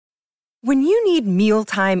When you need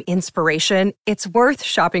mealtime inspiration, it's worth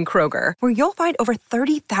shopping Kroger, where you'll find over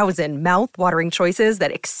 30,000 mouth-watering choices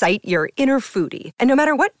that excite your inner foodie. And no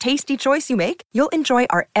matter what tasty choice you make, you'll enjoy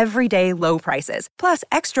our everyday low prices, plus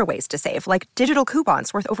extra ways to save, like digital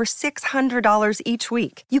coupons worth over $600 each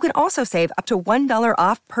week. You can also save up to $1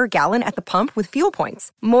 off per gallon at the pump with fuel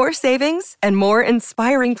points. More savings and more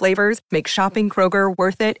inspiring flavors make shopping Kroger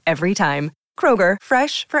worth it every time. Kroger,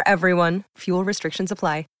 fresh for everyone. Fuel restrictions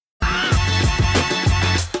apply.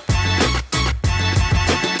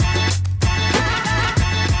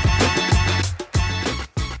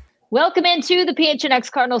 Welcome into the PHNX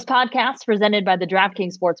Cardinals podcast presented by the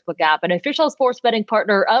DraftKings Sportsbook app, an official sports betting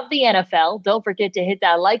partner of the NFL. Don't forget to hit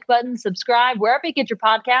that like button, subscribe wherever you get your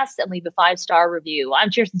podcasts, and leave a 5-star review. I'm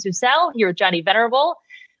Kirsten Susel, here with Johnny Venerable.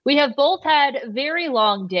 We have both had very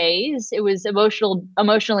long days. It was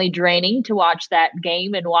emotionally draining to watch that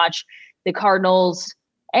game and watch the Cardinals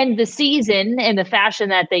end the season in the fashion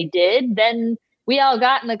that they did. Then we all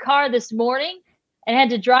got in the car this morning and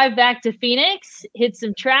had to drive back to Phoenix, hit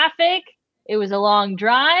some traffic. It was a long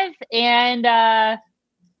drive, and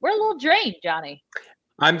we're a little drained, Johnny.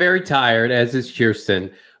 I'm very tired, as is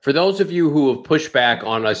Kirsten. For those of you who have pushed back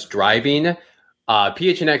on us driving,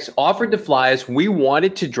 PHNX offered to fly us. We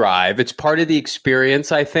wanted to drive. It's part of the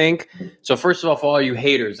experience, I think. So first of all, for all you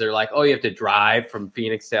haters, they're like, oh, you have to drive from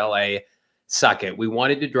Phoenix to LA. Suck it. We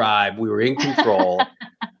wanted to drive. We were in control.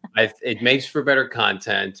 It makes for better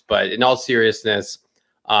content, but in all seriousness,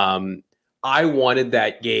 I wanted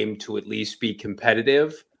that game to at least be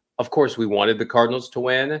competitive. Of course, we wanted the Cardinals to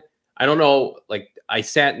win. I don't know, like I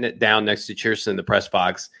sat down next to Kirsten in the press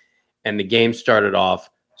box, and the game started off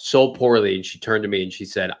so poorly, and she turned to me and she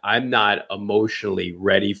said, I'm not emotionally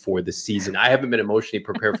ready for the season. I haven't been emotionally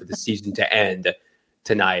prepared for the season to end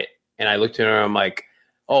tonight. And I looked at her and I'm like,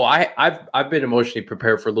 oh, I've been emotionally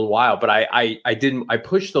prepared for a little while, but I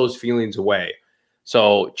pushed those feelings away.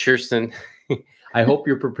 So Kirsten, I hope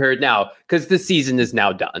you're prepared now because the season is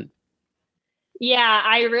now done. Yeah,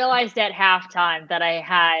 I realized at halftime that I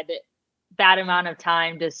had that amount of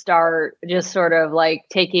time to start just sort of like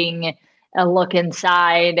taking a look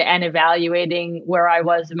inside and evaluating where I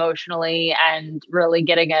was emotionally and really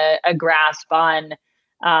getting a grasp on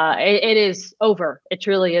it is over. It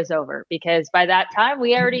truly is over because by that time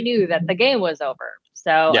we already knew that the game was over.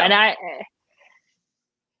 So, yeah. And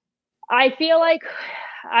I feel like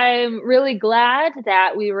I'm really glad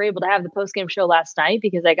that we were able to have the postgame show last night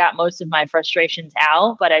because I got most of my frustrations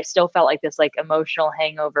out, but I still felt like this like emotional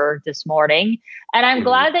hangover this morning. And I'm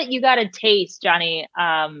glad that you got a taste, Johnny,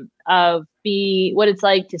 of what it's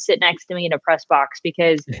like to sit next to me in a press box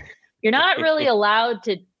because you're not really allowed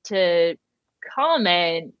to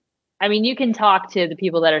comment. I mean, you can talk to the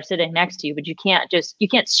people that are sitting next to you, but you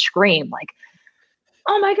can't scream like,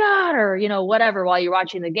 oh my God, or, whatever while you're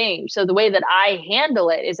watching the game. So the way that I handle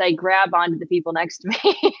it is I grab onto the people next to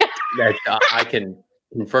me. I can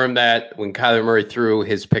confirm that when Kyler Murray threw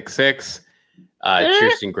his pick six,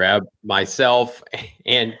 Kirsten grabbed myself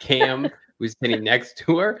and Cam, who's sitting next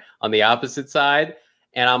to her on the opposite side.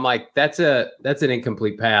 And I'm like, that's an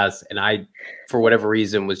incomplete pass. And I, for whatever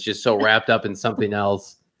reason, was just so wrapped up in something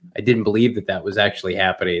else. I didn't believe that was actually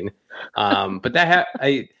happening. But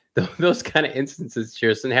those kind of instances,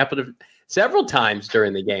 Kirsten, happened several times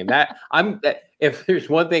during the game. If there's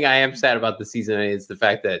one thing I am sad about the season, it's the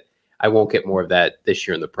fact that I won't get more of that this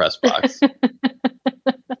year in the press box.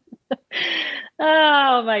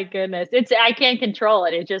 Oh my goodness. I can't control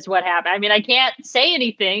it. It's just what happened. I mean, I can't say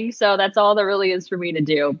anything, so that's all there really is for me to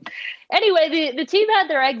do. Anyway, the team had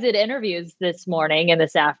their exit interviews this morning and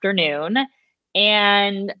this afternoon.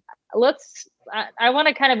 And I want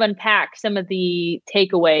to kind of unpack some of the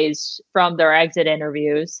takeaways from their exit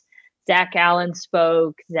interviews. Zach Allen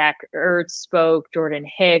spoke, Zach Ertz spoke, Jordan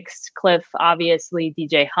Hicks, Cliff, obviously,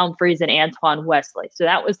 DJ Humphries, and Antoine Wesley. So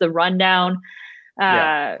that was the rundown.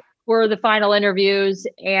 For the final interviews.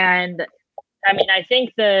 And I mean, I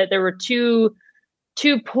think there were two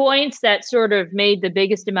points that sort of made the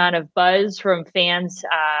biggest amount of buzz from fans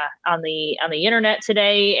on the internet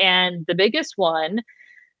today. And the biggest one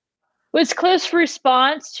was Cliff's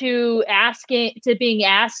response to being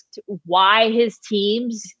asked why his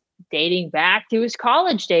teams dating back to his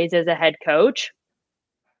college days as a head coach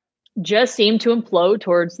just seemed to implode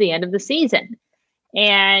towards the end of the season.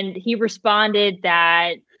 And he responded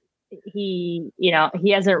that he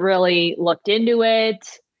hasn't really looked into it,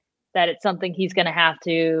 that it's something he's going to have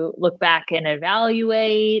to look back and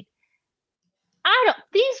evaluate.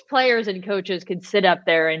 These players and coaches could sit up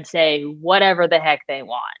there and say whatever the heck they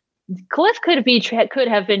want. Cliff could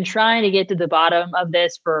have been trying to get to the bottom of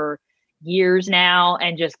this for years now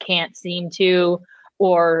and just can't seem to,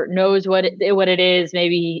 or knows what it is.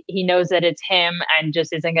 Maybe he knows that it's him and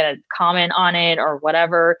just isn't going to comment on it or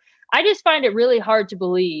whatever. I just find it really hard to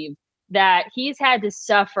believe that he's had to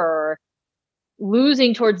suffer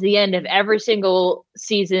losing towards the end of every single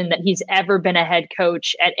season that he's ever been a head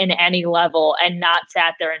coach in any level and not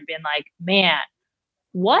sat there and been like, man,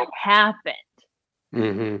 what happened?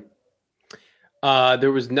 Mm-hmm.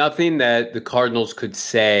 There was nothing that the Cardinals could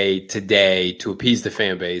say today to appease the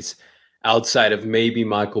fan base outside of maybe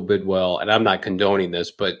Michael Bidwell. And I'm not condoning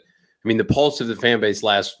this, but I mean, the pulse of the fan base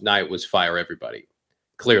last night was fire everybody.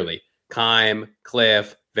 Clearly. Keim,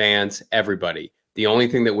 Cliff, Vance, everybody. The only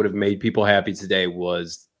thing that would have made people happy today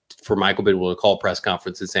was for Michael Bidwell to call a press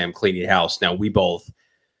conference and say, I'm cleaning house. Now, we both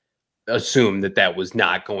assumed that was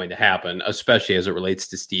not going to happen, especially as it relates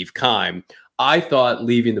to Steve Keim. I thought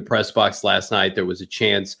leaving the press box last night, there was a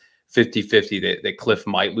chance 50-50 that Cliff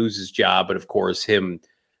might lose his job. But of course, him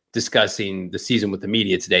discussing the season with the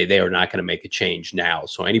media today, they are not going to make a change now.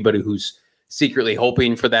 So anybody who's secretly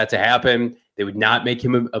hoping for that to happen, they would not make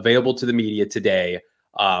him available to the media today,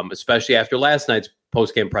 especially after last night's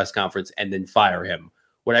post-game press conference, and then fire him.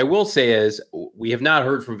 What I will say is we have not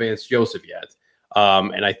heard from Vance Joseph yet.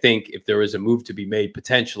 And I think if there is a move to be made,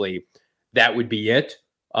 potentially, that would be it.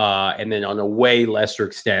 And then on a way lesser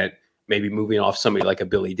extent, maybe moving off somebody like a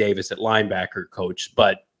Billy Davis at linebacker coach.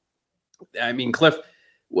 But I mean, Cliff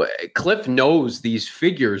knows these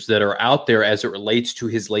figures that are out there as it relates to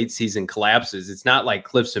his late season collapses. It's not like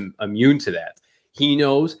Cliff's immune to that. He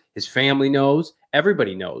knows, his family knows,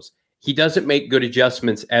 everybody knows. He doesn't make good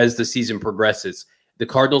adjustments as the season progresses. The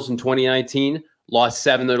Cardinals in 2019 lost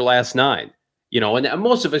 7 of their last 9. And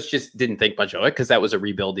most of us just didn't think much of it because that was a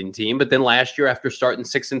rebuilding team. But then last year, after starting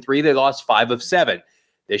 6-3, they lost 5 of 7.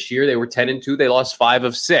 This year, they were 10-2. They lost 5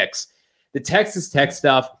 of 6. The Texas Tech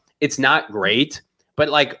stuff, it's not great.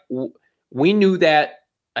 But we knew that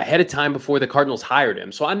ahead of time before the Cardinals hired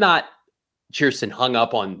him. So I'm not, Cheerson, hung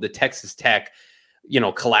up on the Texas Tech,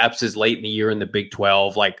 collapses late in the year in the Big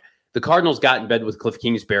 12. Like, the Cardinals got in bed with Cliff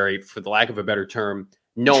Kingsbury, for the lack of a better term,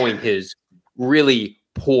 knowing his really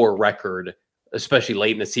poor record, especially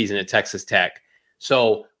late in the season at Texas Tech.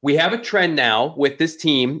 So we have a trend now with this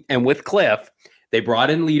team and with Cliff. They brought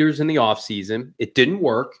in leaders in the offseason. It didn't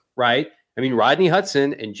work, right? I mean, Rodney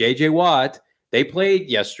Hudson and J.J. Watt, they played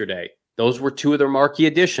yesterday. Those were 2 of their marquee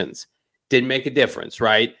additions. Didn't make a difference,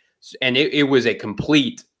 right? And it was a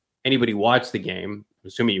complete, anybody watched the game,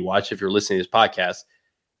 assuming you watched if you're listening to this podcast,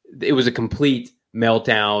 it was a complete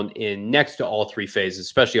meltdown in next to all 3 phases,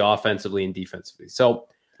 especially offensively and defensively. So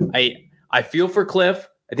I feel for Cliff.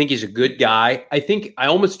 I think he's a good guy. I think I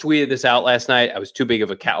almost tweeted this out last night. I was too big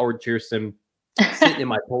of a coward, Cheerson, sitting in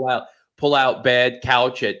my pull-out bed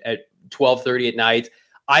couch at 12:30 at night.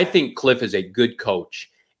 I think Cliff is a good coach,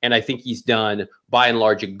 and I think he's done, by and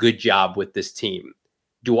large, a good job with this team.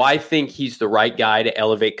 Do I think he's the right guy to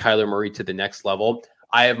elevate Kyler Murray to the next level?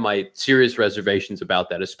 I have my serious reservations about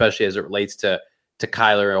that, especially as it relates to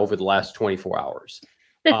Kyler over the last 24 hours.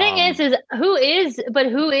 The thing is who is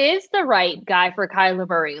the right guy for Kyler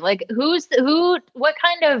Murray? Like, what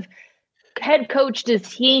kind of head coach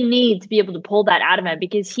does he need to be able to pull that out of him?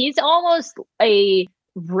 Because he's almost a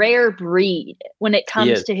rare breed when it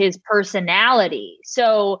comes to his personality.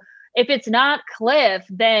 So if it's not Cliff,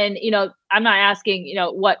 then, I'm not asking,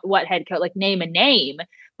 what head coach, like name a name,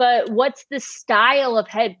 but what's the style of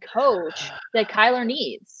head coach that Kyler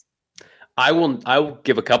needs? I will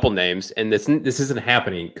give a couple names, and this isn't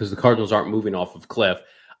happening because the Cardinals aren't moving off of Cliff.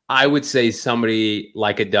 I would say somebody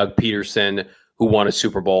like a Doug Peterson who won a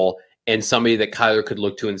Super Bowl, and somebody that Kyler could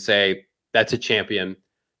look to and say, that's a champion.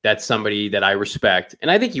 That's somebody that I respect. And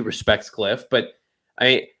I think he respects Cliff, but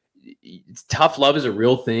tough love is a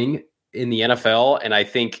real thing in the NFL. And I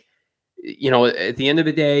think, at the end of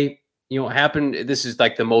the day, what happened, this is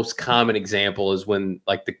like the most common example is when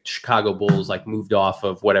like the Chicago Bulls like moved off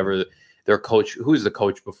of whatever their coach, who's the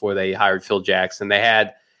coach before they hired Phil Jackson. They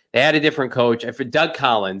had a different coach. And for Doug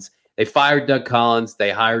Collins, they fired Doug Collins.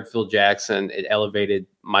 They hired Phil Jackson. It elevated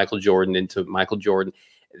Michael Jordan into Michael Jordan.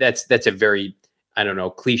 That's a very, I don't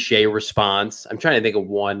know, cliche response. I'm trying to think of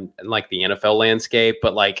one in like the NFL landscape,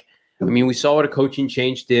 but we saw what a coaching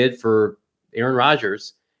change did for Aaron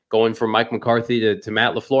Rodgers going from Mike McCarthy to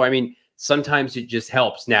Matt LaFleur. Sometimes it just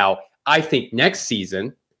helps. Now, I think next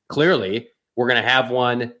season, clearly, we're going to have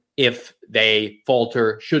one if they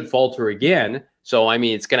should falter again. So,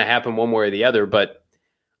 it's going to happen one way or the other, but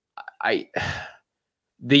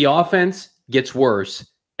the offense gets worse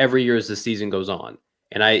every year as the season goes on.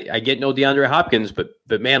 And I get no DeAndre Hopkins, but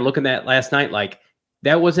man, looking at that last night,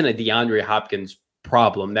 that wasn't a DeAndre Hopkins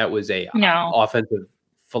problem. That was a offensive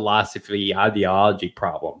philosophy ideology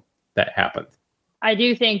problem that happened. I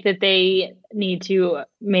do think that they need to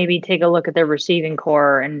maybe take a look at their receiving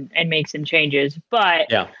core and make some changes.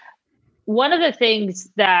 But one of the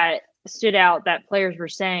things that stood out that players were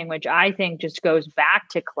saying, which I think just goes back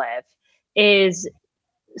to Cliff, is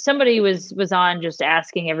somebody was on just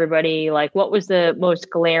asking everybody, like, what was the most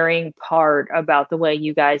glaring part about the way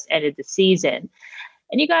you guys ended the season?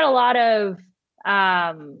 And you got a lot of,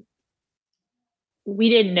 we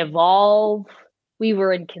didn't evolve. We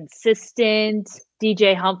were inconsistent.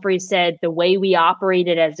 DJ Humphrey said the way we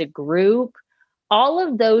operated as a group, all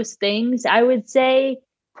of those things, I would say,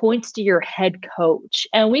 points to your head coach.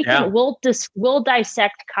 And we'll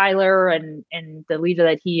dissect Kyler and the leader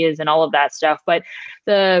that he is and all of that stuff. But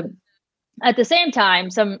at the same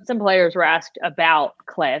time, some players were asked about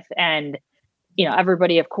Cliff, and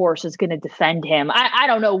everybody, of course, is going to defend him. I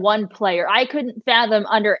don't know one player. I couldn't fathom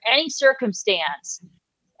under any circumstance,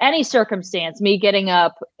 me getting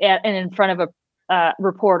up and in front of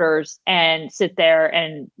reporters and sit there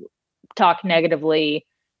and talk negatively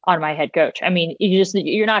on my head coach. I mean,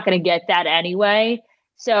 you're not going to get that anyway.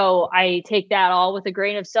 So I take that all with a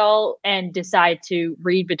grain of salt and decide to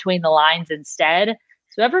read between the lines instead.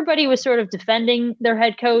 So everybody was sort of defending their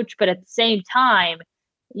head coach, but at the same time,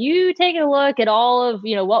 you take a look at all of,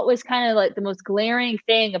 what was kind of like the most glaring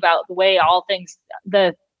thing about the way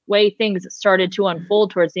things started to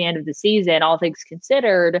unfold towards the end of the season, all things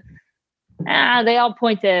considered, they all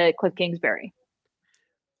point to Cliff Kingsbury.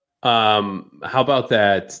 How about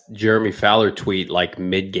that Jeremy Fowler tweet like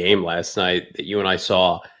mid-game last night that you and I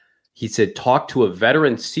saw? He said, talk to a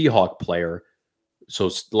veteran Seahawk player, so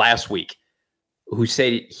last week, who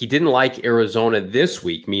said he didn't like Arizona this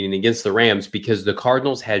week, meaning against the Rams, because the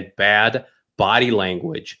Cardinals had bad body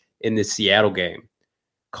language in the Seattle game.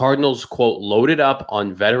 Cardinals, quote, loaded up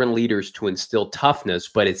on veteran leaders to instill toughness,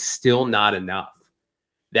 but it's still not enough.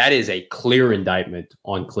 That is a clear indictment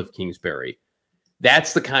on Cliff Kingsbury.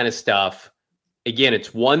 That's the kind of stuff. Again,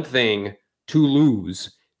 it's one thing to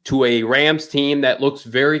lose to a Rams team that looks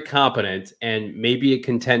very competent and maybe a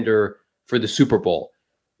contender for the Super Bowl.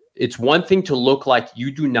 It's one thing to look like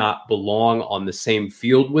you do not belong on the same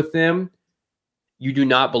field with them. You do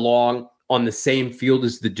not belong on the same field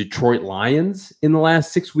as the Detroit Lions in the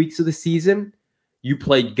last 6 weeks of the season. You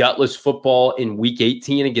played gutless football in week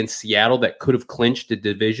 18 against Seattle that could have clinched the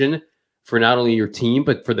division for not only your team,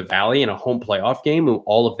 but for the Valley in a home playoff game, and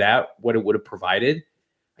all of that, what it would have provided.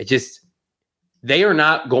 They are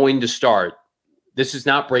not going to start. This is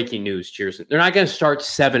not breaking news, cheers. They're not going to start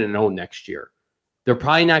 7-0 next year. They're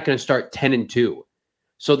probably not going to start 10-2.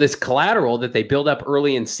 So this collateral that they build up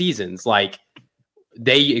early in seasons, like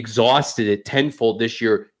they exhausted it tenfold this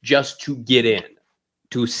year just to get in,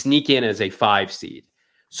 to sneak in as a 5 seed.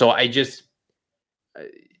 So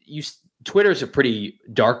Twitter's a pretty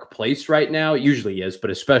dark place right now. It usually is,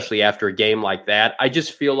 but especially after a game like that. I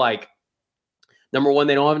just feel like, number one,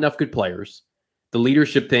 they don't have enough good players. The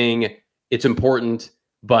leadership thing, it's important,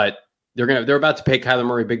 but they're about to pay Kyler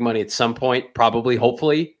Murray big money at some point, probably,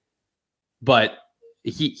 hopefully. But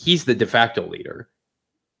he's the de facto leader.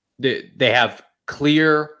 They have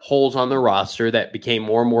clear holes on their roster that became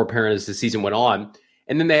more and more apparent as the season went on.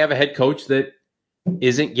 And then they have a head coach that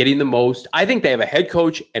isn't getting the most. I think they have a head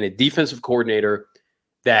coach and a defensive coordinator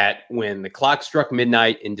that, when the clock struck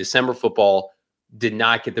midnight in December football, did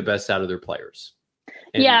not get the best out of their players.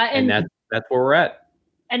 And that's where we're at.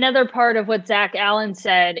 Another part of what Zach Allen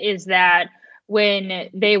said is that when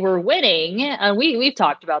they were winning, and we've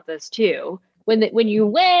talked about this too, when you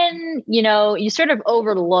win, you sort of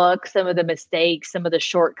overlook some of the mistakes, some of the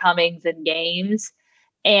shortcomings in games.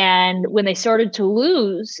 And when they started to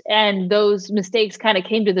lose and those mistakes kind of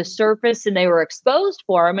came to the surface and they were exposed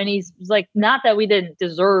for him, and he's like, not that we didn't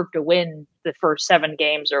deserve to win the first 7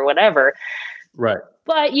 games or whatever. Right.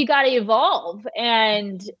 But you got to evolve.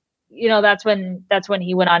 And, that's when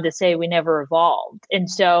he went on to say we never evolved. And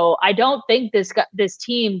so I don't think this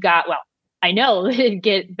team got, well, I know it didn't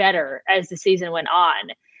get better as the season went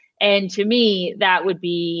on. And to me, that would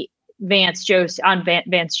be Vance Joseph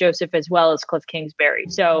as well as Cliff Kingsbury.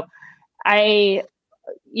 So to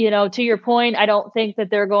your point, I don't think that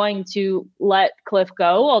they're going to let Cliff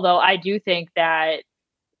go, although I do think that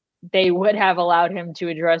they would have allowed him to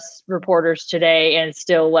address reporters today and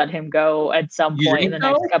still let him go at some point in the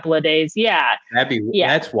next couple of days. Yeah.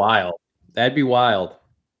 That's wild. That'd be wild.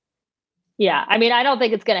 Yeah. I mean, I don't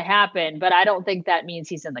think it's going to happen, but I don't think that means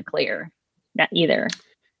he's in the clear either.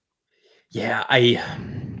 Yeah.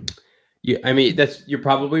 Yeah, I mean, you're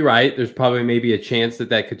probably right. There's probably maybe a chance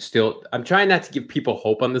that could still. I'm trying not to give people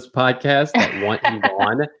hope on this podcast that want him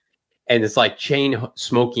gone, and it's like chain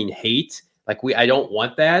smoking hate. Like I don't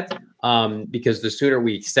want that because the sooner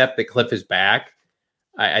we accept that Cliff is back,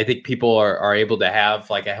 I think people are able to have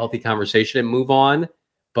like a healthy conversation and move on.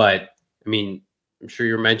 But I mean, I'm sure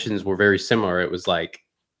your mentions were very similar. It was like,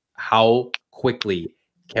 how quickly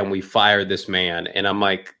can we fire this man? And I'm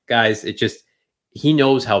like, guys, he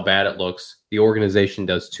knows how bad it looks. The organization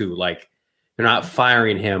does too. Like, they're not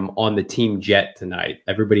firing him on the team jet tonight.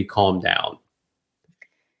 Everybody calm down.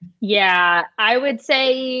 Yeah, I would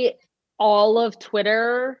say all of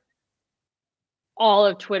Twitter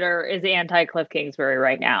is anti-Cliff Kingsbury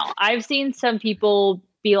right now. I've seen some people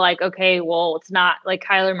be like, okay, well, it's not like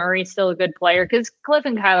Kyler Murray's still a good player, because Cliff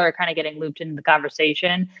and Kyler are kind of getting looped into the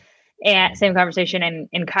conversation. And same conversation,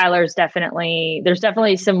 and Kyler's there's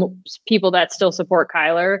definitely some people that still support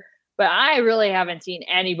Kyler, but I really haven't seen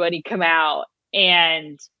anybody come out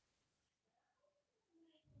and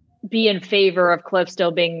be in favor of Cliff still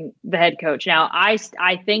being the head coach. Now, I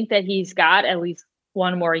think that he's got at least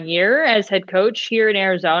one more year as head coach here in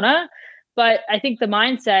Arizona, but I think the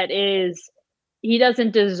mindset is he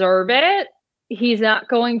doesn't deserve it. He's not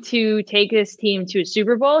going to take his team to a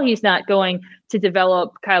Super Bowl. He's not going to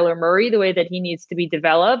develop Kyler Murray the way that he needs to be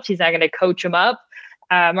developed. He's not going to coach him up.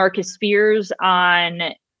 Marcus Spears on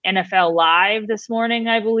NFL Live this morning,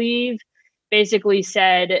 I believe, basically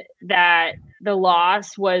said that the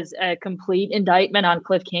loss was a complete indictment on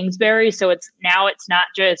Cliff Kingsbury. So it's not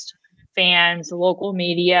just fans, local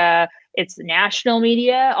media, it's national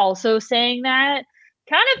media also saying that.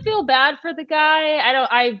 Kind of feel bad for the guy.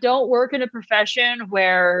 I don't work in a profession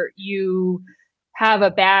where you have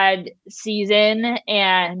a bad season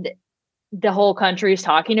and the whole country is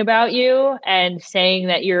talking about you and saying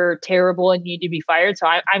that you're terrible and need to be fired. So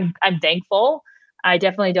I'm thankful. I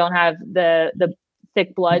definitely don't have the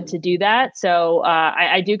thick blood to do that. So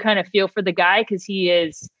I do kind of feel for the guy, because he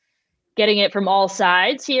is getting it from all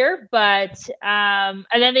sides here. But and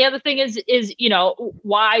then the other thing is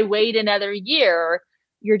why wait another year?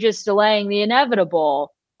 You're just delaying the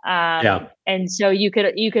inevitable. And so you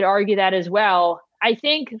could argue that as well. I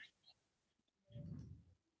think,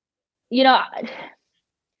 I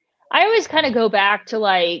always kind of go back to,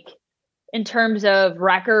 like, in terms of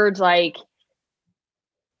records, like,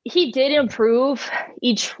 he did improve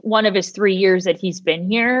each one of his 3 years that he's been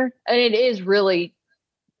here. And it is really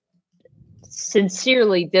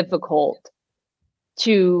sincerely difficult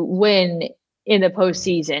to win in the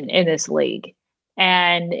postseason in this league.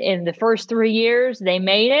 And in the first 3 years, they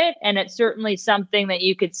made it. And it's certainly something that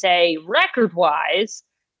you could say record-wise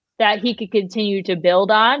that he could continue to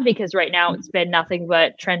build on, because right now it's been nothing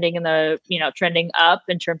but trending trending up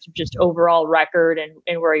in terms of just overall record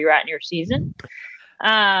and where you're at in your season.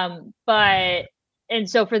 And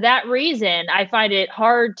so for that reason, I find it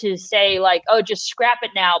hard to say, like, oh, just scrap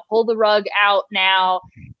it now, pull the rug out now,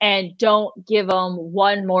 and don't give them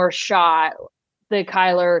one more shot, the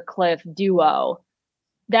Kyler Cliff duo.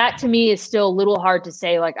 That to me is still a little hard to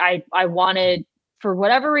say. Like, I wanted, for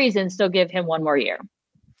whatever reason, still give him one more year.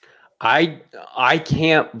 I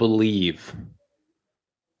can't believe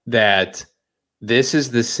that this is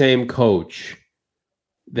the same coach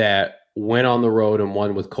that went on the road and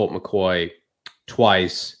won with Colt McCoy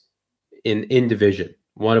twice in division,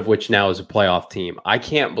 one of which now is a playoff team. I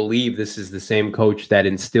can't believe this is the same coach that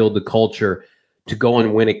instilled the culture to go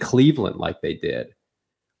and win at Cleveland like they did.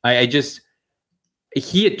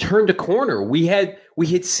 He had turned a corner. We had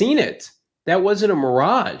seen it. That wasn't a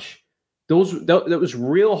mirage. That was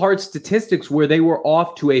real hard statistics where they were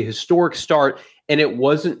off to a historic start, and it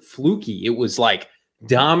wasn't fluky. It was like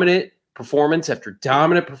dominant performance after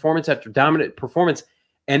dominant performance after dominant performance.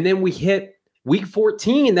 And then we hit week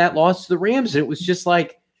 14, that loss to the Rams. And it was just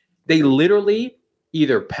like they literally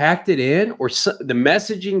either packed it in or the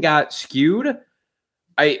messaging got skewed.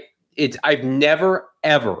 I've never,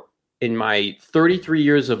 ever in my 33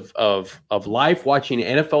 years of life watching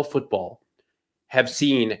NFL football have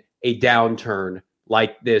seen a downturn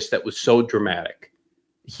like this that was so dramatic.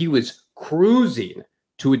 He was cruising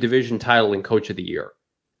to a division title and coach of the year.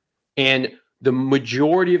 And the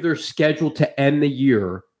majority of their schedule to end the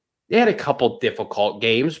year, they had a couple difficult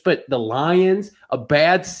games, but the Lions, a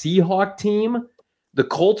bad Seahawk team, the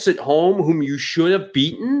Colts at home, whom you should have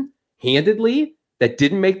beaten handedly, that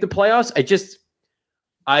didn't make the playoffs.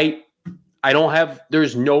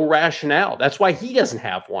 There's no rationale. That's why he doesn't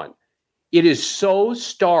have one. It is so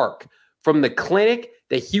stark from the clinic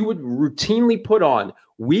that he would routinely put on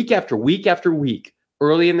week after week after week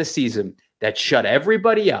early in the season that shut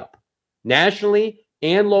everybody up nationally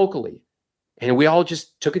and locally. And we all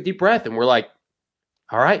just took a deep breath and we're like,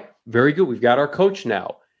 all right, very good. We've got our coach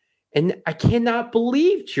now. And I cannot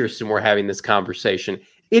believe, Kirsten, we're having this conversation.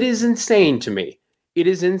 It is insane to me. It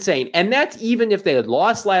is insane. And that's even if they had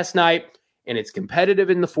lost last night and it's competitive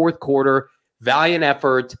in the fourth quarter, valiant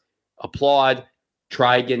effort, applaud,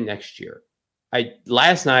 try again next year.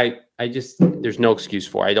 Last night, there's no excuse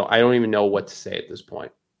for it. I don't even know what to say at this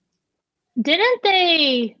point. Didn't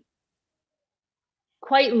they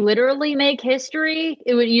quite literally make history?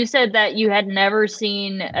 You said that you had never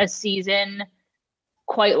seen a season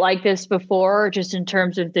quite like this before, just in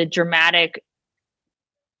terms of the dramatic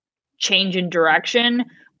change in direction.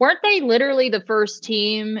 Weren't they literally the first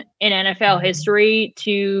team in NFL history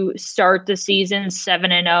to start the season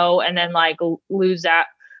 7-0 and then like lose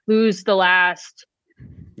the last?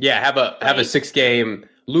 Yeah, have a 6 game,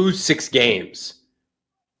 lose 6 games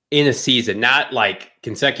in a season, not like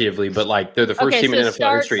consecutively, but like they're the first team in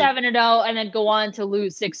NFL history. Start 7-0 and then go on to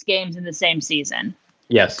lose 6 games in the same season.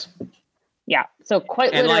 Yes. Yeah. So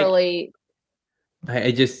quite literally.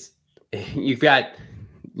 You've got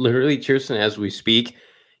literally, Kirsten, as we speak,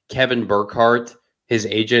 Kevin Burkhardt, his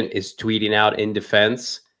agent, is tweeting out in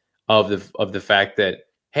defense of the fact that,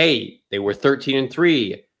 hey, they were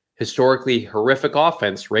 13-3, historically horrific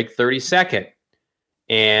offense, ranked 32nd.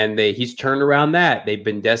 And he's turned around that. They've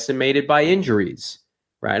been decimated by injuries,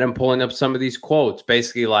 right? I'm pulling up some of these quotes,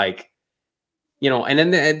 basically like, and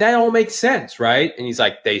then that all makes sense, right? And he's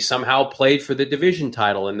like, they somehow played for the division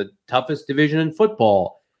title in the toughest division in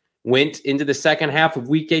football, went into the second half of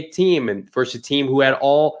Week 18 and versus a team who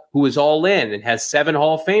was all in and has 7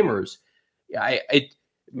 Hall of Famers.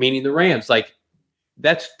 Meaning the Rams, like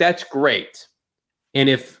that's great. And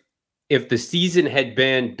if the season had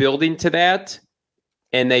been building to that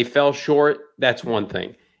and they fell short, that's one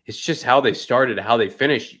thing. It's just how they started, how they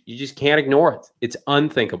finished. You just can't ignore it. It's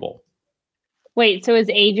unthinkable. Wait, so his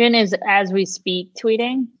agent is, as we speak,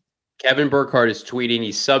 tweeting? Kevin Burkhardt is tweeting. He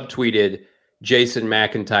subtweeted Jason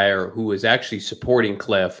McIntyre, who is actually supporting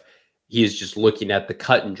Cliff. He is just looking at the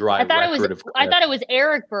cut and dry record of Cliff. I thought it was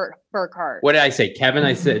Eric Burkhardt. What did I say? Kevin?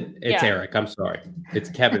 I said it's Eric. I'm sorry. It's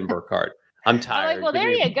Kevin Burkhardt. I'm tired. I'm like, well, there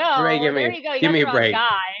you go. Give me a break.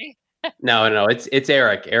 Guy. No. It's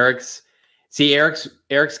Eric. Eric's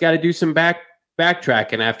got to do some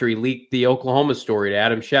backtracking after he leaked the Oklahoma story to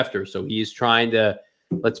Adam Schefter. So he's trying to,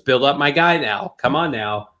 let's build up my guy now. Come on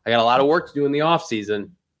now. I got a lot of work to do in the offseason.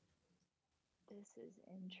 This is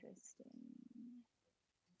interesting.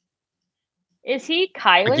 Is he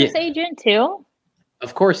Kyler's agent too?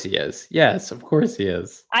 Of course he is. Yes, of course he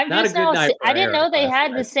is. I didn't know they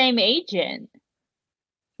had the same agent.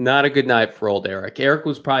 Not a good night for old Eric. Eric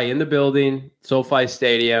was probably in the building, SoFi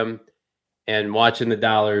Stadium, and watching the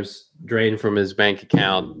dollars drain from his bank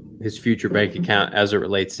account, his future bank account, as it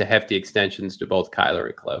relates to hefty extensions to both Kyler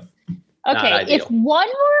and Cliff. Okay, if one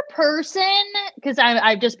more person, because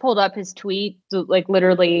I just pulled up his tweet, like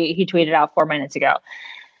literally he tweeted out 4 minutes ago.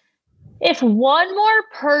 If one more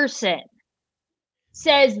person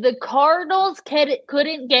says the Cardinals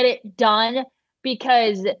couldn't get it done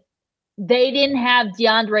because they didn't have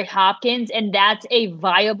DeAndre Hopkins and that's a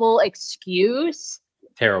viable excuse.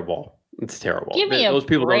 Terrible. It's terrible. Give me Those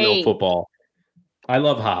people break. Don't know football. I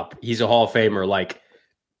love Hop. He's a Hall of Famer. Like,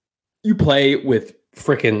 you play with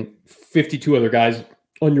freaking 52 other guys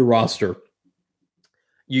on your roster.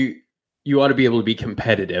 You ought to be able to be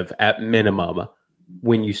competitive at minimum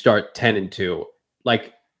when you start 10-2.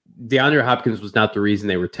 Like, DeAndre Hopkins was not the reason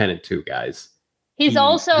they were 10-2, guys. He's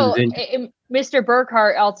also Mr.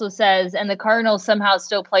 Burkhardt also says, and the Cardinals somehow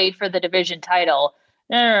still played for the division title.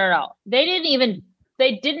 No. They didn't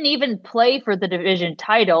even play for the division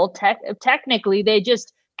title. Technically, they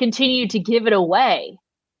just continued to give it away.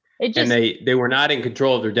 And they were not in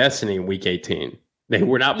control of their destiny in Week 18. They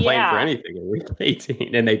were not playing for anything in Week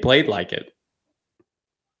 18, and they played like it.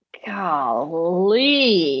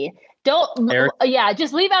 Golly.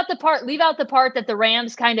 Just leave out the part that the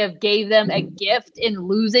Rams kind of gave them a gift in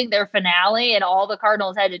losing their finale, and all the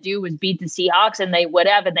Cardinals had to do was beat the Seahawks, and they would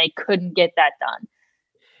have, and they couldn't get that done.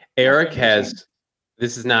 Eric has,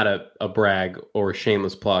 this is not a brag or a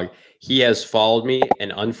shameless plug. He has followed me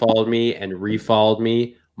and unfollowed me and refollowed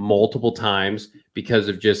me multiple times because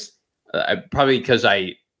of just probably because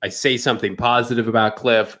I say something positive about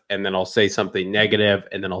Cliff, and then I'll say something negative,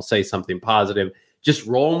 and then I'll say something positive. Just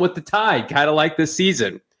rolling with the tide, kind of like this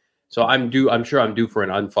season. So I'm sure I'm due for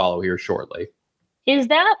an unfollow here shortly. Is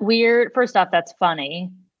that weird? First off, that's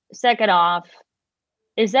funny. Second off,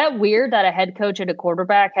 is that weird that a head coach and a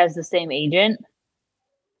quarterback has the same agent?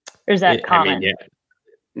 Or is that common?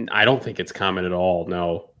 I don't think it's common at all.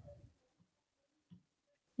 No.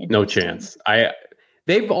 No chance.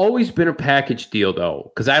 They've always been a package deal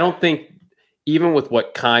though, because I don't think even with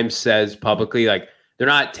what Keim says publicly, like they're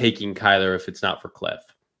not taking Kyler if it's not for Cliff.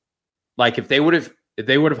 Like if they would have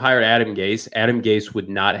hired Adam Gase would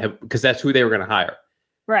not have, because that's who they were going to hire.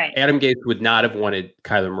 Right. Adam Gase would not have wanted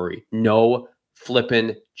Kyler Murray. No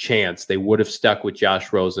flipping chance. They would have stuck with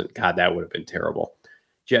Josh Rosen. God, that would have been terrible.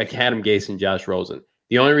 Adam Gase and Josh Rosen.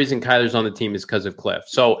 The only reason Kyler's on the team is because of Cliff.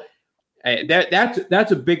 So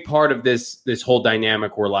that's a big part of this whole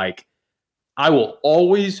dynamic where, like, I will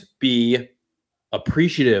always be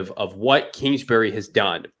appreciative of what Kingsbury has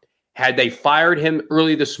done. Had they fired him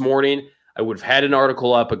early this morning, I would have had an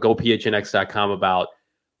article up at gophnx.com about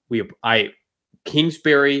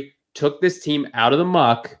Kingsbury took this team out of the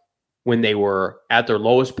muck when they were at their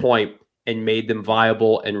lowest point and made them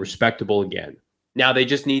viable and respectable again. Now they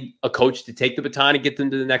just need a coach to take the baton and get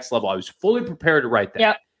them to the next level. I was fully prepared to write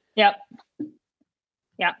that. Yep.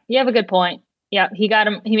 You have a good point. Yeah, he got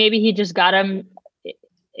him. He just got him.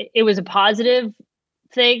 It was a positive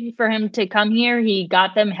thing for him to come here. He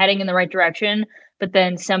got them heading in the right direction, but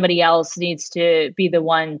then somebody else needs to be the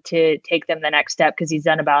one to take them the next step because he's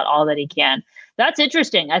done about all that he can. That's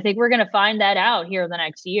interesting. I think we're going to find that out here in the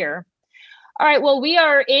next year. All right. Well, we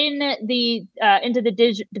are in the into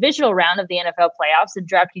the divisional round of the NFL playoffs. The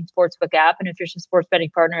DraftKings Sportsbook app, an official sports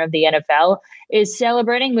betting partner of the NFL, is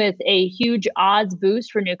celebrating with a huge odds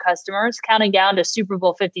boost for new customers. Counting down to Super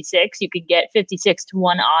Bowl 56, you can get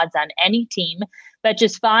 56-1 odds on any team. Bet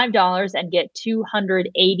just $5 and get $280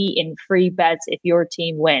 in free bets if your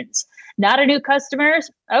team wins. Not a new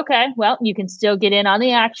customers? Okay, well, you can still get in on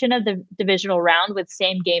the action of the divisional round with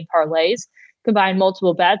same game parlays. Combine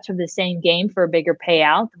multiple bets from the same game for a bigger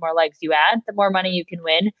payout. The more legs you add, the more money you can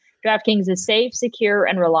win. DraftKings is safe, secure,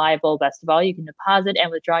 and reliable. Best of all, you can deposit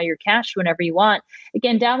and withdraw your cash whenever you want.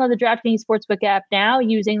 Again, download the DraftKings Sportsbook app now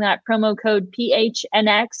using that promo code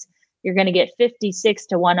PHNX. You're going to get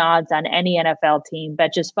 56-1 odds on any NFL team.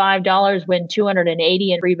 Bet just $5, win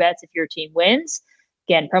 $280 in free bets if your team wins.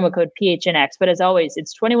 Again, promo code PHNX. But as always,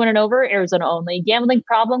 it's 21 and over, Arizona only. Gambling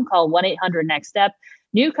problem? Call 1-800-NEXT-STEP.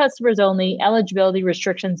 New customers only. Eligibility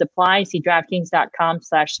restrictions apply. See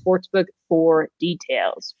DraftKings.com/sportsbook for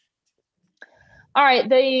details. All right.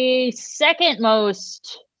 The second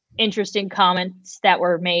most interesting comments that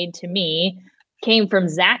were made to me came from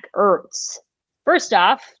Zach Ertz. First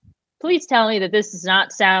off, please tell me that this does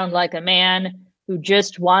not sound like a man who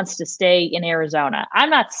just wants to stay in Arizona. I'm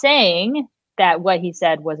not saying that what he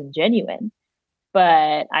said wasn't genuine,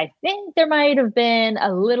 but I think there might have been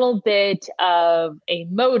a little bit of a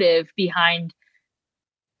motive behind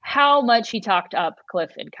how much he talked up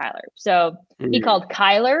Cliff and Kyler. So he called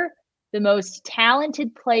Kyler the most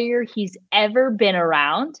talented player he's ever been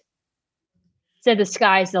around. Said the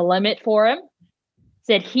sky's the limit for him.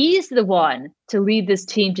 Said he's the one to lead this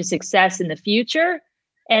team to success in the future.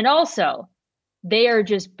 And also, they are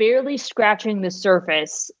just barely scratching the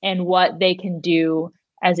surface in what they can do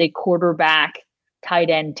as a quarterback tight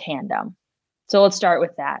end tandem. So let's start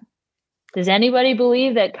with that. Does anybody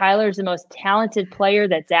believe that Kyler is the most talented player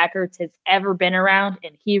that Zach Ertz has ever been around,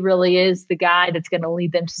 and he really is the guy that's going to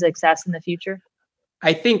lead them to success in the future?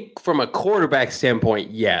 I think from a quarterback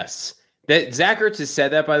standpoint, yes. That Zach Ertz has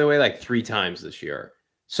said that, by the way, like 3 times this year.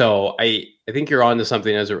 So I think you're on to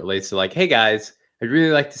something as it relates to, like, hey guys, I'd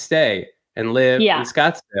really like to stay and live in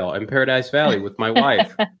Scottsdale and Paradise Valley with my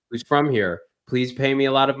wife who's from here. Please pay me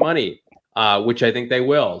a lot of money. Which I think they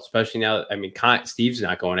will, especially now. I mean, Steve's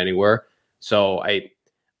not going anywhere, so I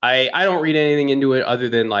don't read anything into it other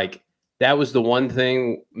than, like, that was the one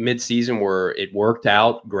thing mid-season where it worked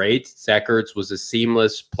out great. Zach Ertz was a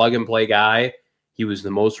seamless plug-and-play guy. He was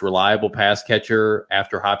the most reliable pass catcher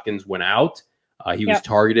after Hopkins went out. He was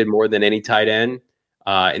targeted more than any tight end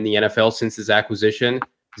in the NFL since his acquisition.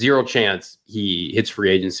 Zero chance he hits free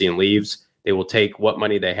agency and leaves. They will take what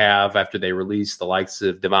money they have after they release the likes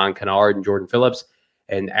of Devon Kennard and Jordan Phillips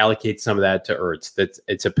and allocate some of that to Ertz.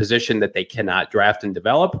 It's a position that they cannot draft and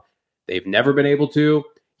develop. They've never been able to.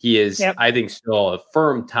 He is, I think, still a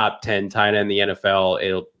firm top 10 tight end in the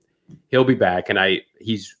NFL. He'll be back, and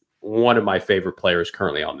he's one of my favorite players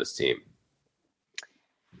currently on this team.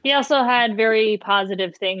 He also had very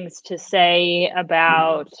positive things to say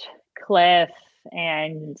about Cliff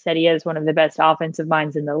and said he has one of the best offensive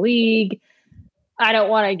minds in the league. I don't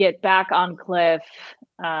want to get back on Cliff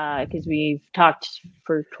because we've talked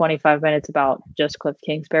for 25 minutes about just Cliff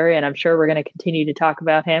Kingsbury, and I'm sure we're going to continue to talk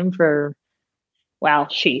about him for, well,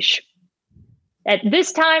 sheesh. At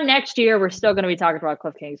this time next year, we're still going to be talking about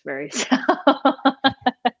Cliff Kingsbury. So.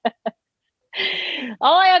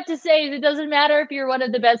 All I have to say is it doesn't matter if you're one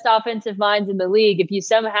of the best offensive minds in the league. If you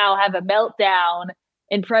somehow have a meltdown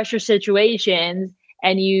in pressure situations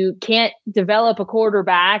and you can't develop a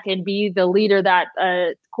quarterback and be the leader that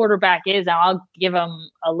a quarterback is, I'll give him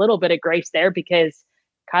a little bit of grace there because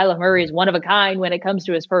Kyler Murray is one of a kind when it comes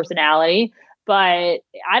to his personality. But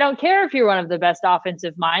I don't care if you're one of the best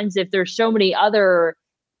offensive minds if there's so many other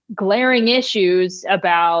glaring issues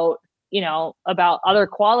about other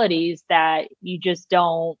qualities that you just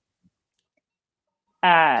don't,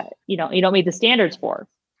 you don't meet the standards for.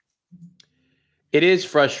 It is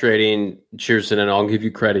frustrating, Chierstin, and I'll give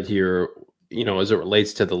you credit here, as it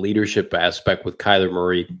relates to the leadership aspect with Kyler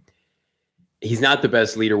Murray. He's not the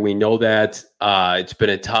best leader. We know that. It's been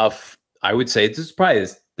a tough, I would say, this is probably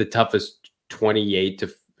the toughest 24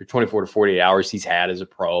 to 48 hours he's had as a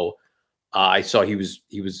pro. I saw he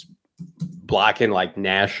was blocking like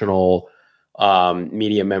national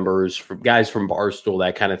media members, from guys from Barstool,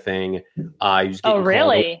 that kind of thing. He was getting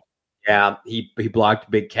really? Yeah, he blocked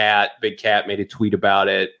Big Cat. Big Cat made a tweet about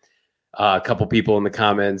it. A couple people in the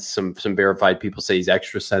comments, some verified people say he's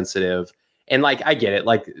extra sensitive. And like, I get it.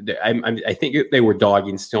 Like, I think they were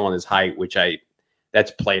dogging still on his height, which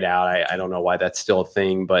that's played out. I don't know why that's still a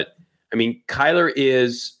thing, but I mean, Kyler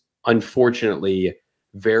is unfortunately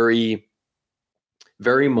very,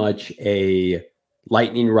 very much a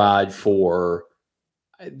lightning rod for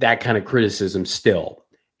that kind of criticism still.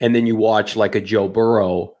 And then you watch like a Joe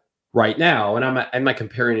Burrow right now, and I'm not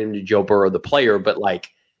comparing him to Joe Burrow, the player, but like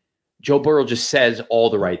Joe Burrow just says all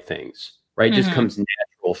the right things, right? Mm-hmm. Just comes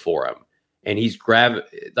natural for him. And he's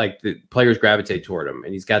like the players gravitate toward him,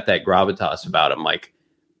 and he's got that gravitas about him. Like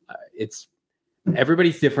it's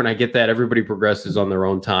everybody's different. I get that. Everybody progresses on their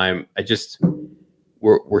own time.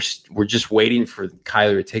 We're just waiting for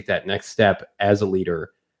Kyler to take that next step as a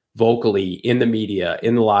leader, vocally, in the media,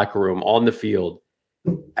 in the locker room, on the field.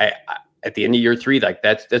 At the end of year 3, like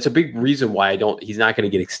that's a big reason why he's not going to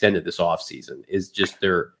get extended this offseason, is just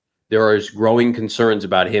there are growing concerns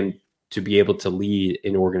about him to be able to lead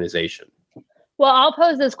an organization. Well, I'll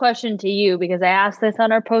pose this question to you because I asked this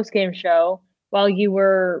on our postgame show while you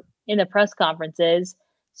were in the press conferences.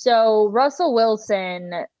 So Russell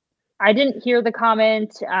Wilson, I didn't hear the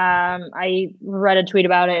comment. I read a tweet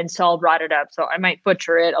about it and Saul brought it up, so I might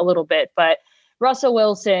butcher it a little bit. But Russell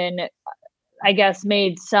Wilson, I guess,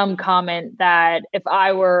 made some comment that if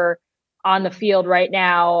I were on the field right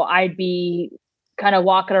now, I'd be kind of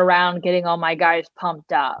walking around getting all my guys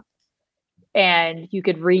pumped up. And you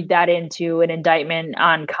could read that into an indictment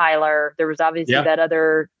on Kyler. There was obviously that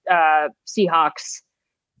other Seahawks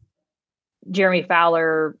Jeremy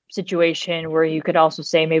Fowler situation where you could also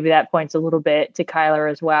say maybe that points a little bit to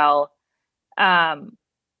Kyler as well.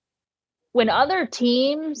 When other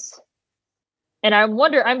teams, and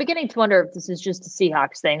I'm beginning to wonder if this is just a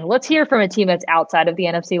Seahawks thing. Let's hear from a team that's outside of the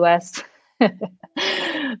NFC West.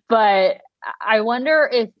 But I wonder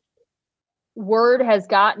if word has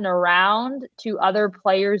gotten around to other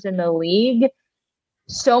players in the league,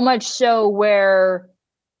 so much so where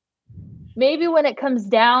maybe when it comes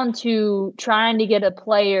down to trying to get a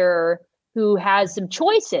player who has some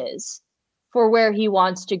choices for where he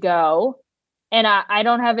wants to go, and I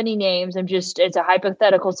don't have any names, it's a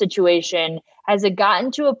hypothetical situation, has it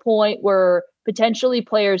gotten to a point where potentially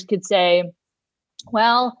players could say,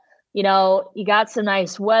 well, you got some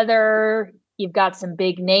nice weather, you've got some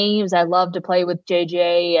big names, I'd love to play with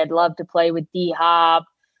JJ, I'd love to play with D-Hop.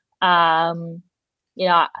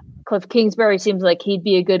 Cliff Kingsbury seems like he'd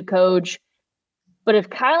be a good coach. But if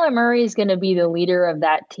Kyler Murray is going to be the leader of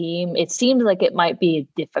that team, it seems like it might be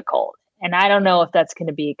difficult. And I don't know if that's going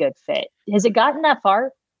to be a good fit. Has it gotten that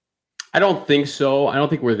far? I don't think so. I don't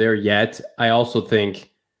think we're there yet. I also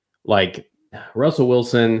think, like, Russell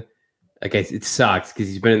Wilson, like, it sucks because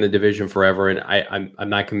he's been in the division forever, and I'm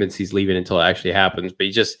not convinced he's leaving until it actually happens. But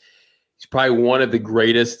he's probably one of the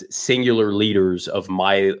greatest singular leaders of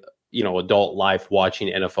my adult life watching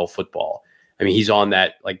NFL football. I mean, he's on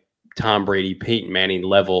that like Tom Brady, Peyton Manning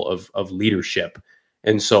level of leadership.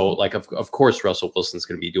 And so, like, of course, Russell Wilson's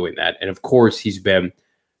going to be doing that. And of course, he's been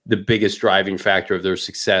the biggest driving factor of their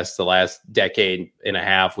success the last decade and a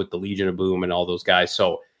half with the Legion of Boom and all those guys.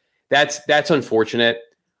 So that's unfortunate.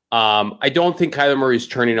 I don't think Kyler Murray is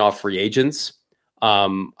turning off free agents.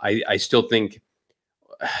 I still think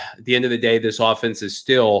at the end of the day, this offense is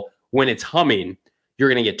still, when it's humming, you're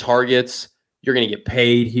going to get targets. You're going to get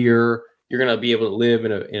paid here. You're going to be able to live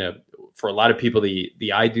in a for a lot of people,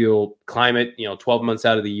 the ideal climate, 12 months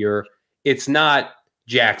out of the year. It's not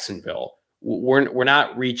Jacksonville. We're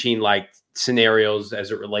not reaching like scenarios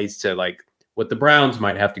as it relates to like what the Browns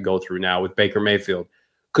might have to go through now with Baker Mayfield.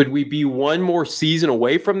 Could we be one more season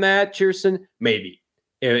away from that, Cheerson? Maybe.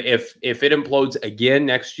 If it implodes again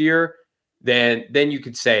next year, then you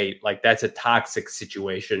could say like that's a toxic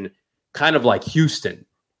situation, kind of like Houston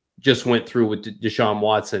just went through with Deshaun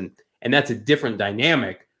Watson, and that's a different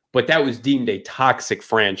dynamic. But that was deemed a toxic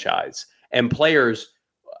franchise, and players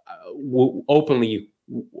openly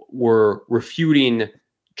were refuting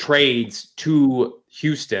trades to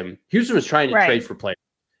Houston. Houston was trying to trade for players,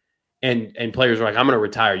 and players were like, "I'm going to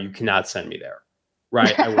retire. You cannot send me there."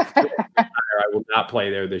 Right? I will retire. I will not play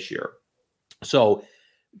there this year. So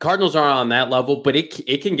Cardinals aren't on that level, but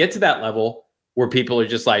it can get to that level where people are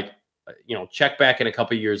just like, check back in a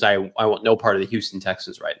couple of years. I want no part of the Houston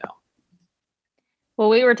Texans right now. Well,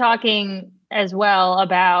 we were talking as well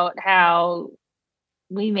about how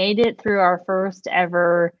we made it through our first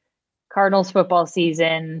ever Cardinals football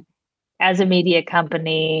season as a media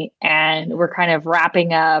company, and we're kind of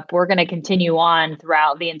wrapping up. We're going to continue on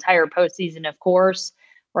throughout the entire postseason, of course.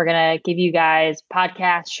 We're going to give you guys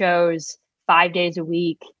podcast shows 5 days a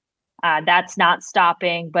week. That's not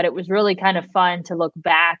stopping, but it was really kind of fun to look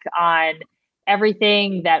back on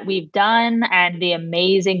everything that we've done and the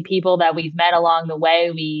amazing people that we've met along the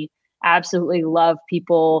way. We absolutely love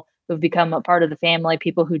people who've become a part of the family,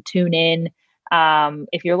 people who tune in.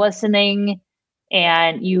 If you're listening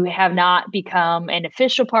and you have not become an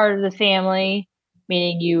official part of the family,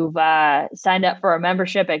 meaning you've signed up for a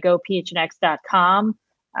membership at gophnx.com,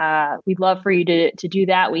 we'd love for you to do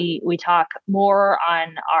that. We talk more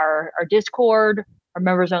on our Discord, our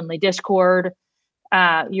members only Discord.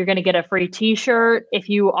 You're going to get a free t-shirt. If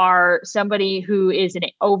you are somebody who is an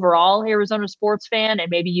overall Arizona sports fan and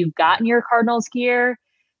maybe you've gotten your Cardinals gear,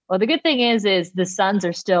 well, the good thing is the Suns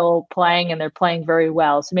are still playing and they're playing very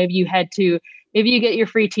well. So maybe you get your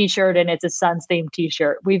free t-shirt and it's a Suns themed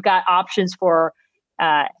t-shirt. We've got options for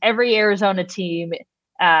every Arizona team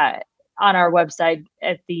on our website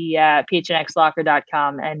at the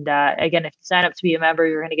phnxlocker.com. And again, if you sign up to be a member,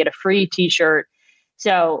 you're going to get a free t-shirt.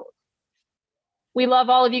 So we love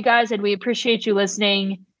all of you guys and we appreciate you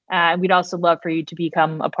listening. We'd also love for you to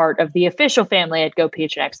become a part of the official family at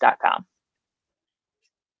gophnx.com.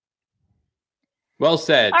 Well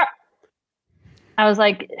said. I was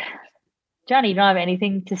like, Johnny, you don't have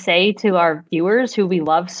anything to say to our viewers who we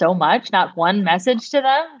love so much? Not one message to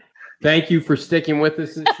them? Thank you for sticking with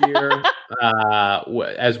us this year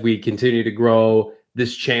as we continue to grow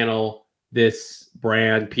this channel, this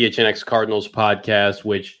brand, PHNX Cardinals podcast,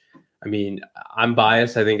 which, I mean, I'm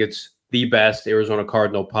biased. I think it's the best Arizona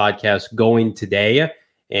Cardinal podcast going today.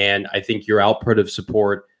 And I think your output of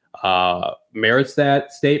support merits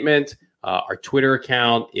that statement. Our Twitter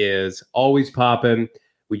account is always popping.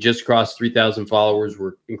 We just crossed 3,000 followers.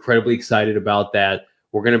 We're incredibly excited about that.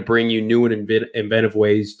 We're going to bring you new and inventive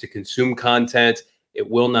ways to consume content. It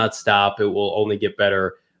will not stop. It will only get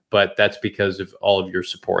better. But that's because of all of your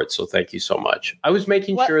support. So thank you so much. I was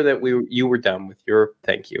making sure that you were done with your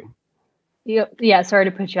thank you. Yeah, sorry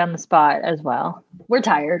to put you on the spot as well. We're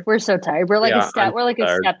tired. We're so tired. We're like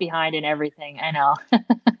a step behind in everything. I know.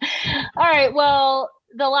 All right. Well,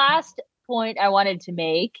 the last point I wanted to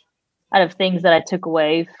make out of things that I took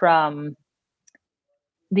away from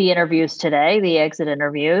the interviews today, the exit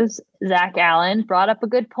interviews, Zach Allen brought up a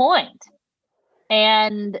good point.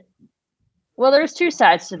 And well, there's two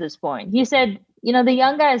sides to this point. He said, the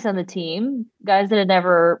young guys on the team, guys that had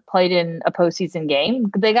never played in a postseason game,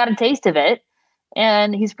 they got a taste of it.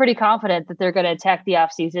 And he's pretty confident that they're going to attack the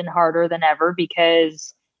offseason harder than ever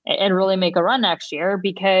and really make a run next year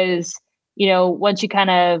because, once you kind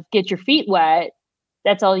of get your feet wet,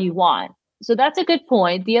 that's all you want. So that's a good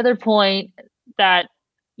point. The other point that,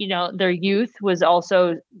 their youth was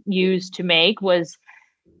also used to make was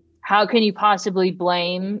how can you possibly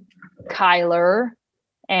blame Kyler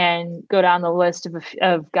and go down the list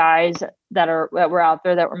of guys that were out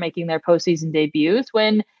there that were making their postseason debuts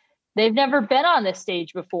when they've never been on this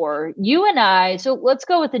stage before. You and I, so let's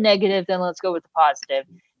go with the negative, then let's go with the positive.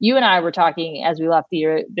 You and I were talking as we left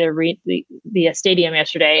the stadium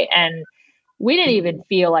yesterday, and we didn't even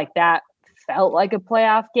feel like that felt like a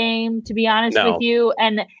playoff game, to be honest with you.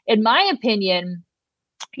 And in my opinion,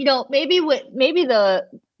 maybe the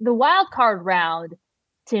wild card round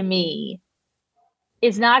to me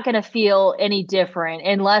is not going to feel any different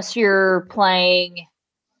unless you're playing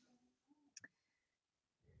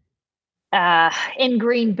in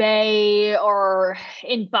Green Bay or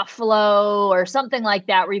in Buffalo or something like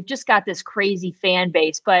that, where you've just got this crazy fan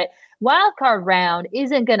base. But wild card round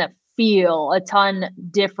isn't going to feel a ton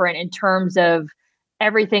different in terms of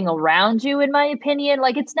everything around you, in my opinion.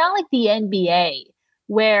 Like, it's not like the NBA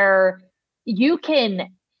where you can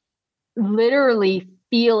literally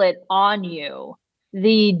feel it on you,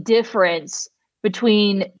 the difference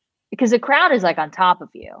between, because the crowd is like on top of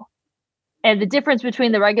you, and the difference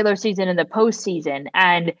between the regular season and the postseason,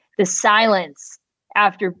 and the silence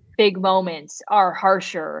after big moments are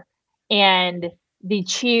harsher, and the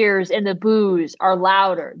cheers and the boos are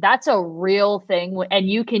louder. That's a real thing. And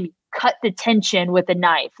you can cut the tension with a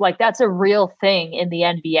knife. Like, that's a real thing in the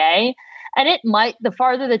NBA. And it might, the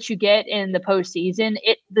farther that you get in the postseason,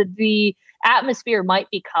 the atmosphere might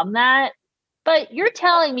become that. But you're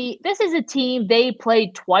telling me this is a team they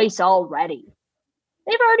played twice already.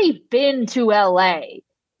 They've already been to LA.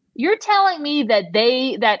 You're telling me that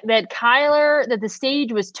Kyler, that the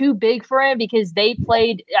stage was too big for him because they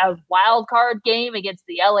played a wild card game against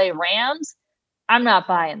the LA Rams? I'm not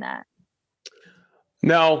buying that.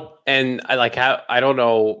 No, and I don't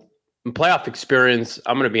know, playoff experience.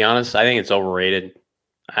 I'm going to be honest. I think it's overrated.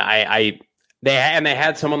 They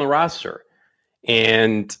had some on the roster,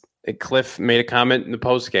 and Cliff made a comment in the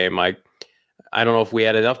post game. I don't know if we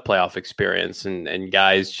had enough playoff experience, and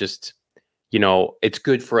guys just, it's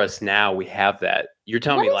good for us now. We have that. You're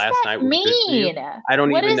telling me last night was good for you? I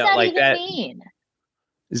don't even know. Like that. Mean?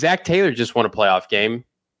 Zach Taylor just won a playoff game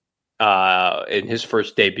in his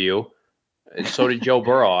first debut. And so did Joe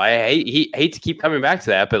Burrow. I hate to keep coming back to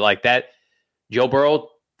that, but like that, Joe Burrow,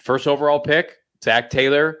 first overall pick, Zach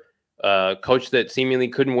Taylor, coach that seemingly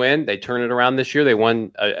couldn't win. They turned it around this year. They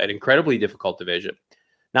won an incredibly difficult division,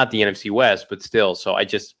 not the NFC West, but still. So I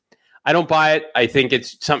don't buy it. I think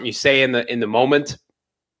it's something you say in the moment.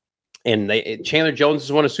 And Chandler Jones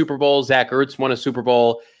has won a Super Bowl. Zach Ertz won a Super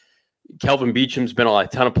Bowl. Kelvin Beacham's been on a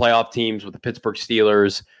ton of playoff teams with the Pittsburgh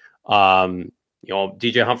Steelers.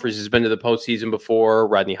 DJ Humphries has been to the postseason before.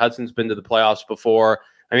 Rodney Hudson's been to the playoffs before.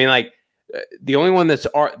 I mean, like, the only one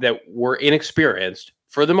that were inexperienced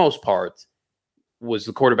for the most part was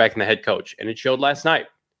the quarterback and the head coach, and it showed last night.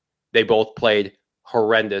 They both played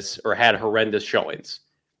horrendous or had horrendous showings.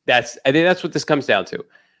 I think that's what this comes down to.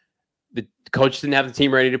 The coach didn't have the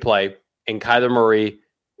team ready to play, and Kyler Murray,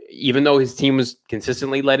 even though his team was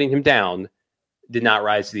consistently letting him down, did not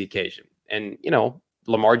rise to the occasion. And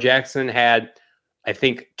Lamar Jackson had, I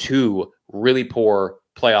think, 2 really poor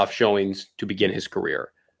playoff showings to begin his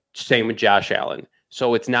career. Same with Josh Allen.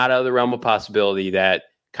 So it's not out of the realm of possibility that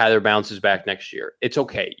Kyler bounces back next year. It's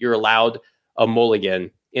okay. You're allowed a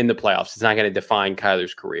mulligan in the playoffs. It's not going to define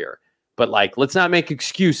Kyler's career. But let's not make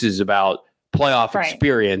excuses about playoff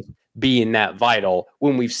experience being that vital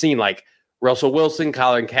when we've seen Russell Wilson,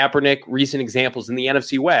 Colin Kaepernick, recent examples in the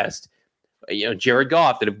NFC West, Jared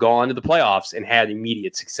Goff that have gone to the playoffs and had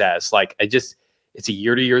immediate success. It's a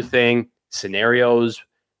year-to-year thing. Scenarios.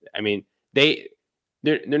 I mean, they're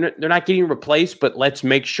not getting replaced, but let's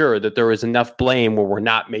make sure that there is enough blame where we're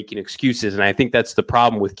not making excuses. And I think that's the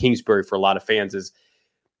problem with Kingsbury for a lot of fans is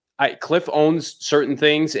Cliff owns certain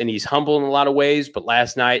things and he's humble in a lot of ways. But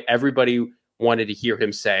last night, everybody wanted to hear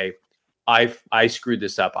him say, I screwed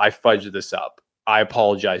this up. I fudged this up. I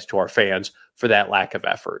apologize to our fans for that lack of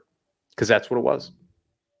effort, because that's what it was.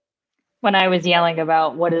 When I was yelling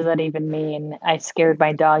about what does that even mean, I scared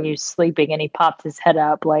my dog. He was sleeping and he popped his head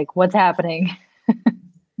up like, what's happening?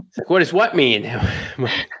 What does what mean? Am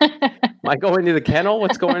I going to the kennel?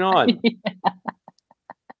 What's going on?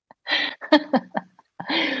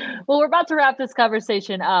 Well, we're about to wrap this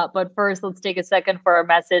conversation up, but first, let's take a second for a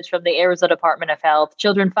message from the Arizona Department of Health.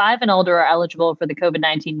 Children 5 and older are eligible for the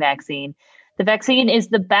COVID-19 vaccine. The vaccine is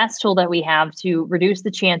the best tool that we have to reduce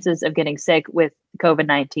the chances of getting sick with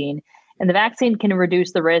COVID-19. And the vaccine can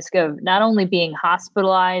reduce the risk of not only being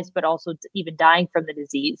hospitalized, but also even dying from the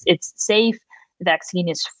disease. It's safe. The vaccine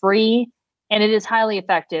is free, and it is highly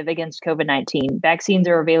effective against COVID-19. Vaccines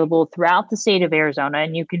are available throughout the state of Arizona,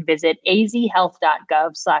 and you can visit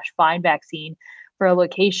azhealth.gov/findvaccine for a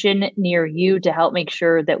location near you to help make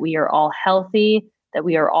sure that we are all healthy, that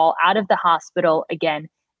we are all out of the hospital. Again,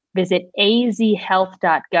 visit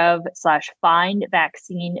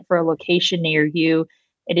azhealth.gov/findvaccine for a location near you.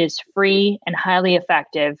 It is free and highly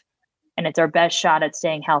effective, and it's our best shot at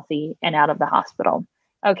staying healthy and out of the hospital.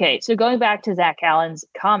 Okay, so going back to Zach Allen's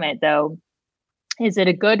comment, though, is it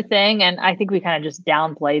a good thing? And I think we kind of just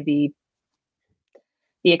downplay the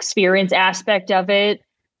experience aspect of it.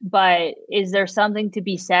 But is there something to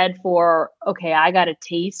be said for, okay, I got a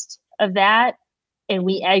taste of that, and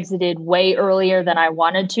we exited way earlier than I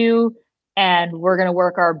wanted to, and we're going to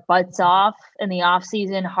work our butts off in the off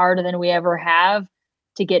season harder than we ever have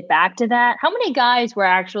to get back to that? How many guys were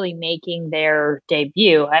actually making their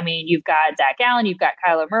debut? I mean, you've got Zach Allen, you've got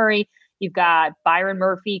Kyler Murray, you've got Byron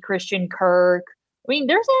Murphy, Christian Kirk. I mean,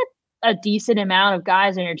 there's a decent amount of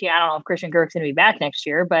guys on your team. I don't know if Christian Kirk's going to be back next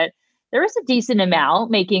year, but there was a decent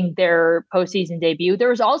amount making their postseason debut. There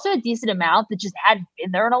was also a decent amount that just hadn't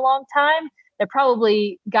been there in a long time that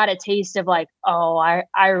probably got a taste of like, oh,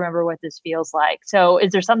 I remember what this feels like. So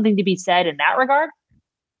is there something to be said in that regard?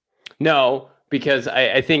 No, because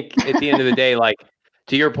I think at the end of the day, like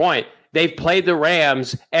to your point, they've played the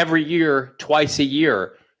Rams every year, twice a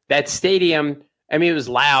year. That stadium, I mean, it was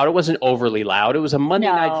loud. It wasn't overly loud. It was a Monday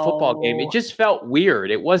night football game. It just felt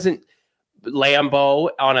weird. It wasn't Lambeau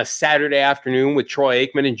on a Saturday afternoon with Troy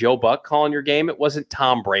Aikman and Joe Buck calling your game. It wasn't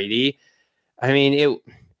Tom Brady. I mean,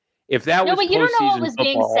 if that was but you don't know what was football,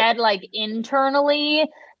 being said like internally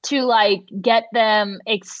to like get them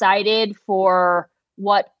excited for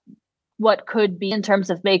what could be in terms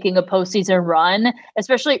of making a postseason run.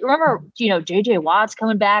 Especially, remember, JJ Watt's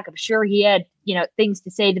coming back. I'm sure he had, things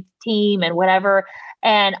to say to the team and whatever.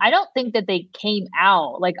 And I don't think that they came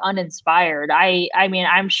out like uninspired. I mean,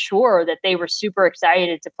 I'm sure that they were super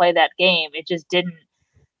excited to play that game. It just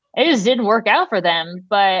didn't work out for them.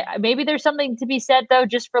 But maybe there's something to be said though,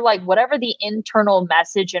 just for like whatever the internal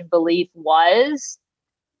message and belief was,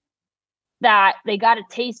 that they got a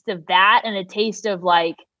taste of that and a taste of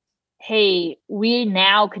like, hey, we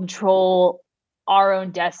now control our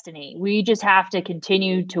own destiny. We just have to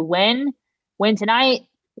continue to win tonight.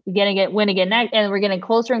 We're going to win again next, and we're getting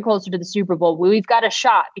closer and closer to the Super Bowl. We've got a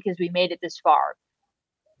shot because we made it this far.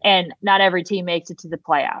 And not every team makes it to the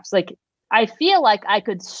playoffs. Like, I feel like I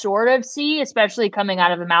could sort of see, especially coming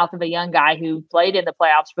out of the mouth of a young guy who played in the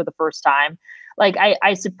playoffs for the first time. Like,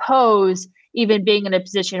 I suppose even being in a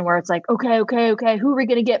position where it's like, okay, who are we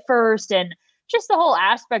going to get first? And just the whole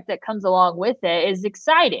aspect that comes along with it is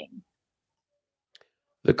exciting.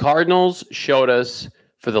 The Cardinals showed us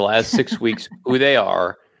for the last 6 weeks who they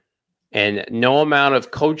are, and no amount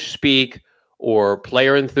of coach speak or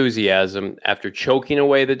player enthusiasm after choking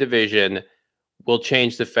away the division will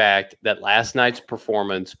change the fact that last night's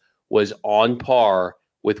performance was on par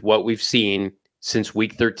with what we've seen since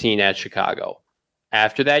week 13 at Chicago.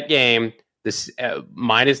 After that game, this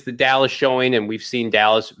minus the Dallas showing, and we've seen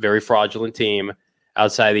Dallas, very fraudulent team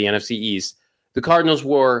outside the NFC East. The Cardinals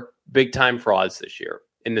were big-time frauds this year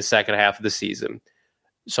in the second half of the season.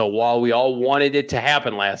 So while we all wanted it to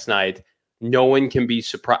happen last night, no one can be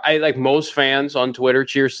surprised. Like most fans on Twitter,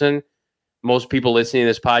 Cheerson, most people listening to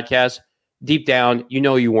this podcast, deep down,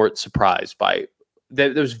 you weren't surprised by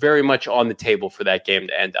that. There was very much on the table for that game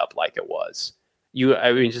to end up like it was. We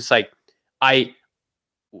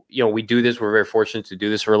do this. We're very fortunate to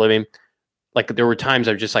do this for a living. Like there were times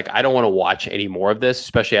I'm just like, I don't want to watch any more of this,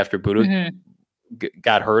 especially after Buddha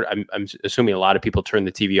got hurt. I'm assuming a lot of people turned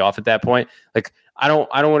the TV off at that point. Like I don't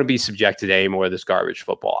want to be subjected to any more of this garbage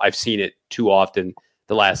football. I've seen it too often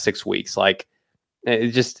the last 6 weeks. Like it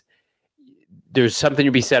just, there's something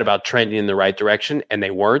to be said about trending in the right direction, and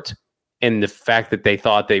they weren't. And the fact that they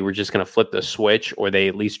thought they were just going to flip the switch, or they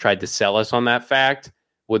at least tried to sell us on that fact,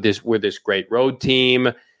 we're this great road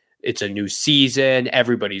team. It's a new season.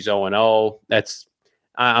 Everybody's 0-0.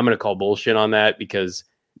 I'm going to call bullshit on that, because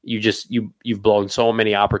you've blown so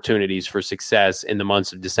many opportunities for success in the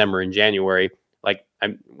months of December and January. Like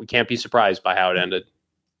we can't be surprised by how it ended.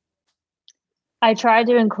 I tried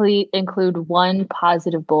to include one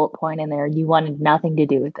positive bullet point in there. You wanted nothing to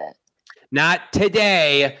do with it. Not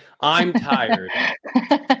today. I'm tired.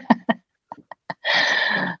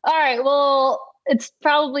 All right. Well, it's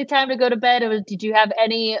probably time to go to bed. Did you have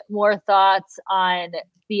any more thoughts on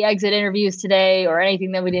the exit interviews today, or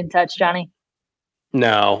anything that we didn't touch, Johnny?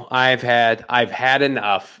 No, I've had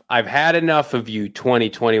enough. I've had enough of you,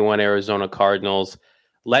 2021 Arizona Cardinals.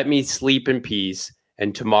 Let me sleep in peace.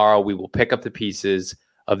 And tomorrow we will pick up the pieces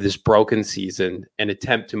of this broken season and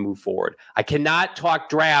attempt to move forward. I cannot talk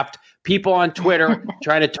draft. People on Twitter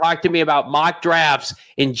trying to talk to me about mock drafts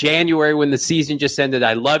in January when the season just ended.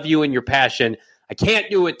 I love you and your passion. I can't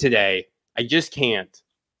do it today. I just can't.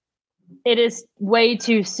 It is way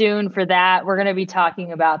too soon for that. We're going to be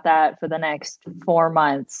talking about that for the next 4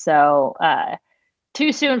 months. So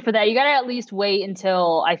too soon for that. You got to at least wait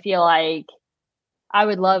until, I feel like I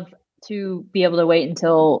would love to be able to wait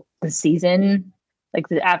until the season, like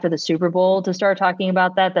after the Super Bowl, to start talking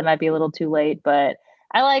about that. That might be a little too late, but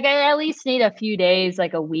I at least need a few days,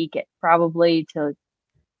 like a week probably,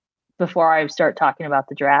 before I start talking about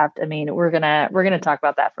the draft. I mean, we're gonna talk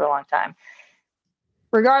about that for a long time.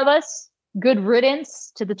 Regardless, good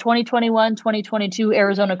riddance to the 2021-2022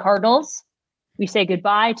 Arizona Cardinals. We say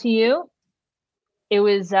goodbye to you. It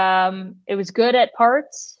was good at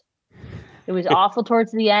parts. It was awful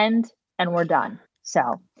towards the end, and we're done.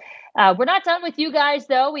 So We're not done with you guys,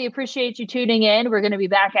 though. We appreciate you tuning in. We're going to be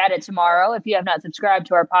back at it tomorrow. If you have not subscribed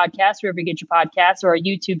to our podcast, wherever you get your podcasts, or our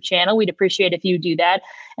YouTube channel, we'd appreciate if you do that.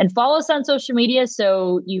 And follow us on social media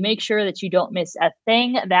so you make sure that you don't miss a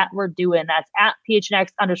thing that we're doing. That's at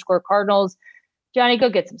PHNX_Cardinals. Johnny, go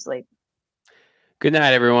get some sleep. Good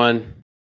night, everyone.